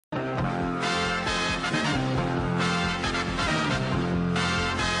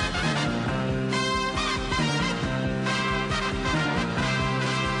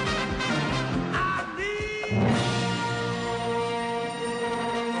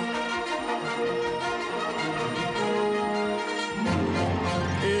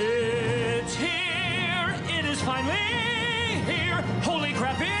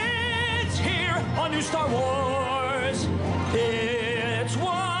Star Wars. It's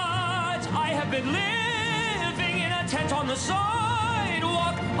what I have been living in a tent on the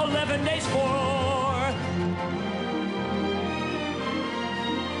sidewalk 11 days for.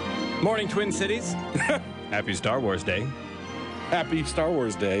 Morning, Twin Cities. Happy Star Wars Day. Happy Star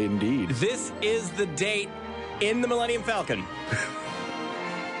Wars Day, indeed. This is the date in the Millennium Falcon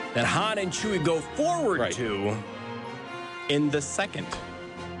that Han and Chewie go forward to in the second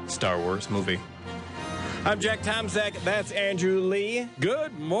Star Wars movie. I'm Jack Tomczak. That's Andrew Lee.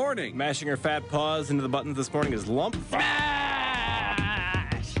 Good morning. Mashing her fat paws into the buttons this morning is Lump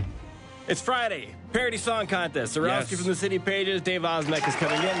Smash. It's Friday. Parody Song Contest. Zarowski from the City Pages. Dave Osmek is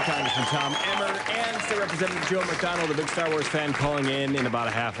coming in. Congressman Tom Emmer. And State Representative Joe McDonald, a big Star Wars fan, calling in about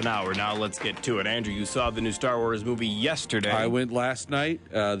a half an hour. Now let's get to it. Andrew, you saw the new Star Wars movie yesterday. I went last night.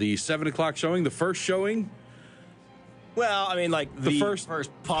 The 7 o'clock showing, the first showing. Well, I mean, like the first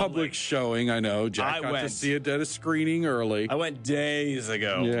public showing, I know. Jack got to see it at a screening early. I went days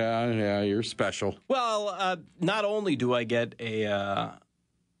ago. Yeah, you're special. Well, not only do I get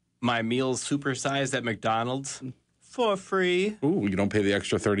my meals supersized at McDonald's for free. Ooh, you don't pay the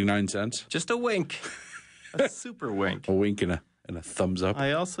extra 39 cents? Just a wink. A super wink. A wink and a thumbs up.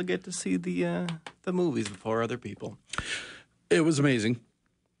 I also get to see the movies before other people. It was amazing.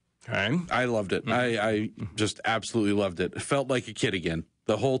 Okay. I loved it. I just absolutely loved it. It felt like a kid again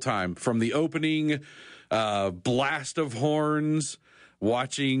the whole time. From the opening blast of horns,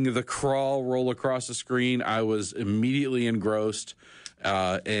 watching the crawl roll across the screen, I was immediately engrossed.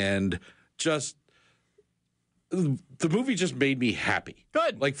 And just the movie just made me happy.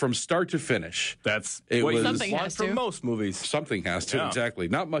 Good. Like from start to finish. Something has to. For most movies. Something has to, exactly.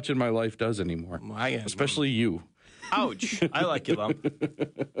 Not much in my life does anymore. Especially you. Ouch. I like you, Lump.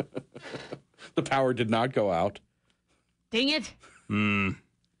 The power did not go out. Dang it.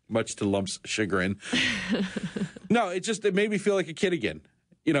 Much to Lump's chagrin. No, it made me feel like a kid again.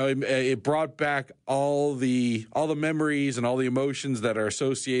 You know, it brought back all the memories and all the emotions that are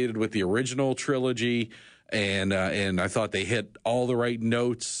associated with the original trilogy, and I thought they hit all the right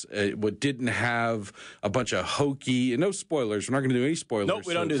notes. What didn't have a bunch of hokey, and no spoilers. We're not going to do any spoilers. Nope,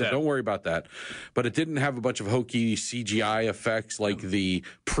 we don't do that. Don't worry about that. But it didn't have a bunch of hokey CGI effects like the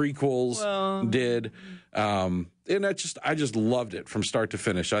prequels did. And I just loved it from start to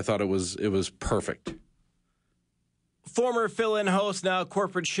finish. I thought it was perfect. Former fill-in host, now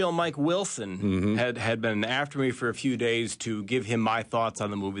corporate shill Mike Wilson, had been after me for a few days to give him my thoughts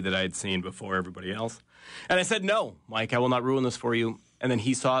on the movie that I had seen before everybody else. And I said, no, Mike, I will not ruin this for you. And then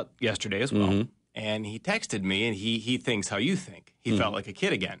he saw it yesterday as well. And he texted me, and he thinks how you think. He felt like a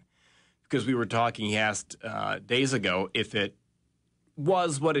kid again. Because we were talking, he asked days ago if it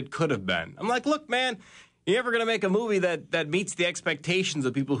was what it could have been. I'm like, look, man, you're never going to make a movie that meets the expectations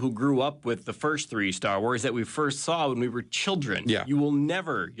of people who grew up with the first three Star Wars that we first saw when we were children. Yeah. You're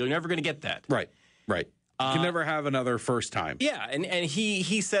never going to get that. Right. You can never have another first time. Yeah, and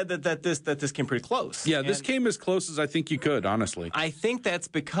he said that this came pretty close. Yeah, this came as close as I think you could, honestly. I think that's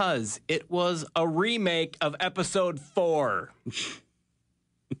because it was a remake of Episode 4.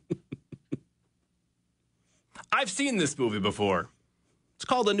 I've seen this movie before. It's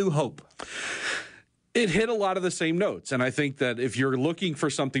called A New Hope. It hit a lot of the same notes, and I think that if you're looking for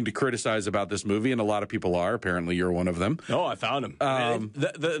something to criticize about this movie, and a lot of people are, apparently you're one of them. Oh, I found him.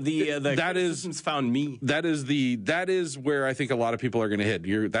 The criticisms found me. That is where I think a lot of people are going to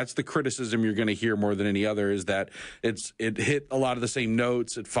hit. That's the criticism you're going to hear more than any other, is that it hit a lot of the same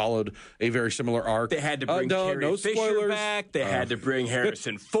notes. It followed a very similar arc. They had to bring Carrie Fisher back. They had to bring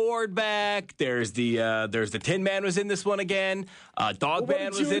Harrison Ford back. There's the Tin Man was in this one again.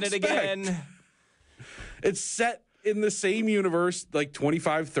 Dogman was in it again. It's set in the same universe, like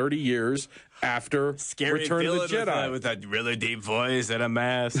 25, 30 years after Scary Return of the Jedi. With that really deep voice and a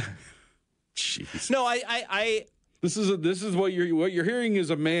mask. Jeez. No, I This is what you're hearing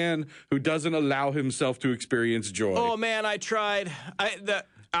is a man who doesn't allow himself to experience joy. Oh man, I tried.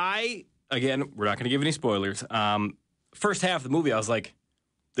 Again, we're not going to give any spoilers. First half of the movie, I was like,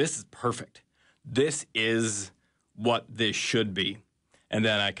 this is perfect. This is what this should be. And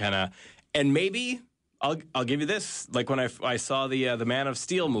then maybe I'll give you this. Like when I saw the Man of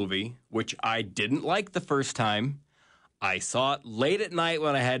Steel movie, which I didn't like the first time. I saw it late at night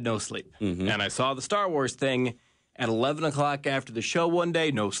when I had no sleep. And I saw the Star Wars thing at 11 o'clock after the show one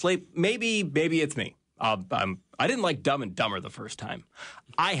day, no sleep. Maybe it's me. I didn't like Dumb and Dumber the first time.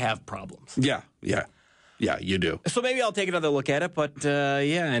 I have problems. Yeah, you do. So maybe I'll take another look at it. But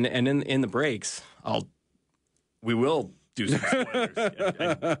and in the breaks, we will do some spoilers.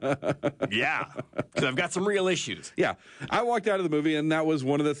 Yeah, because I've got some real issues. Yeah, I walked out of the movie, and that was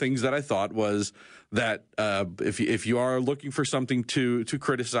one of the things that I thought was that if you are looking for something to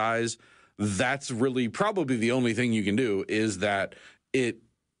criticize, that's really probably the only thing you can do is that it.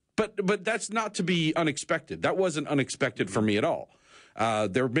 But that's not to be unexpected. That wasn't unexpected for me at all.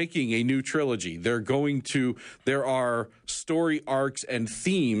 They're making a new trilogy. There are story arcs and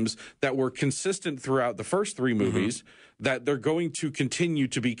themes that were consistent throughout the first three movies that they're going to continue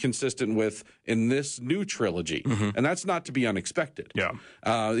to be consistent with in this new trilogy. And that's not to be unexpected. Yeah.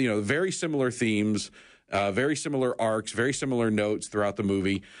 Very similar themes, very similar arcs, very similar notes throughout the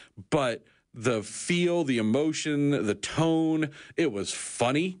movie. But the feel, the emotion, the tone, it was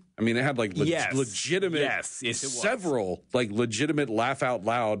funny. I mean, it had like legitimate, yes, it was. Several like legitimate laugh out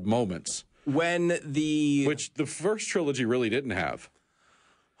loud moments. Which the first trilogy really didn't have.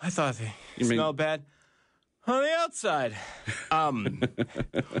 I thought they smelled bad on the outside.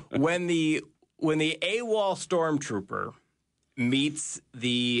 When the AWOL stormtrooper meets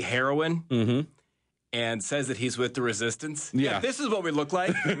the heroine and says that he's with the resistance. Yeah. This is what we look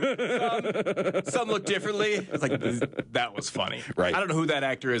like. Some look differently. It's like, that was funny. Right. I don't know who that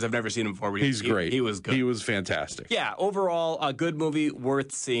actor is. I've never seen him before. But He's great. He was good. He was fantastic. Yeah, overall, a good movie,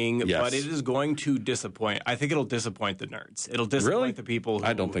 worth seeing, Yes. but it is going to disappoint. I think it'll disappoint the nerds. It'll disappoint the people who...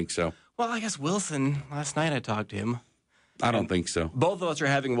 I don't think so. Well, I guess Wilson, last night I talked to him. I don't think so. Both of us are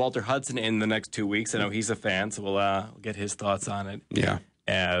having Walter Hudson in the next 2 weeks. I know he's a fan, so we'll get his thoughts on it. Yeah.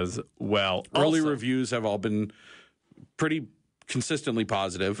 As well. Early Also, reviews have all been pretty consistently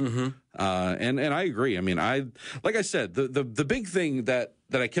positive, and I agree. I mean, like I said, the big thing that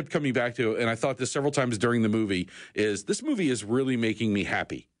I kept coming back to, and I thought this several times during the movie, is this movie is really making me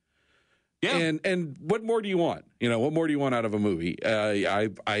happy. Yeah. And what more do you want? What more do you want out of a movie? I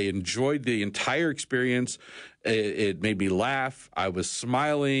enjoyed the entire experience. It made me laugh. I was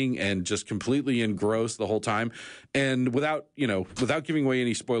smiling and just completely engrossed the whole time. And without giving away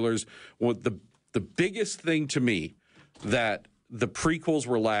any spoilers, what the biggest thing to me that the prequels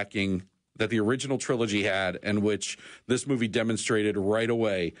were lacking, that the original trilogy had, and which this movie demonstrated right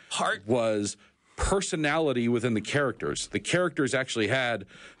away, was personality within the characters. The characters actually had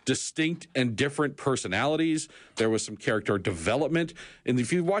distinct and different personalities. There was some character development. And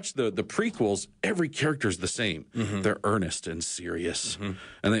if you watch the prequels, every character is the same. They're earnest and serious.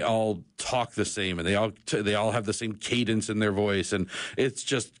 And they all talk the same. And they all have the same cadence in their voice. And it's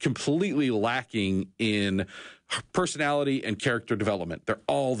just completely lacking in personality and character development. They're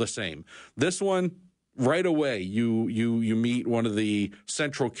all the same. This one, right away, you meet one of the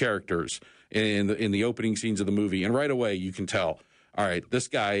central characters in the opening scenes of the movie, and right away you can tell, all right, this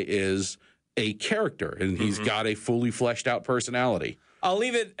guy is a character, and he's got a fully fleshed out personality. I'll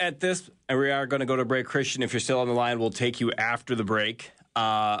leave it at this, and we are going to go to break. Christian, if you're still on the line, we'll take you after the break.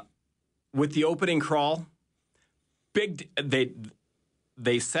 With the opening crawl,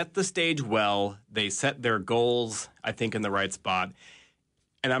 they set the stage well. They set their goals, I think, in the right spot.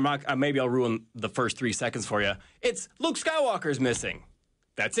 And maybe I'll ruin the first 3 seconds for you. It's Luke Skywalker's missing.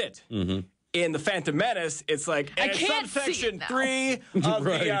 That's it. In The Phantom Menace, it's like, and subsection 3 of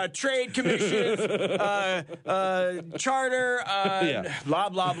the Trade Commission's charter, blah,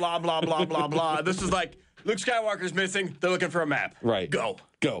 blah, blah, blah, blah, blah, blah. This is like, Luke Skywalker's missing. They're looking for a map. Right. Go.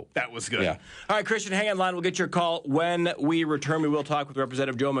 That was good. Yeah. All right, Christian, hang on line. We'll get your call. When we return, we will talk with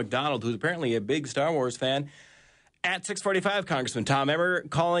Representative Joe McDonald, who's apparently a big Star Wars fan. At 6:45, Congressman Tom Emmer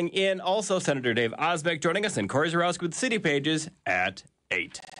calling in. Also, Senator Dave Osbeck joining us, and Corey Zarowski with City Pages at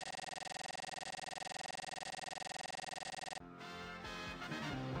 8.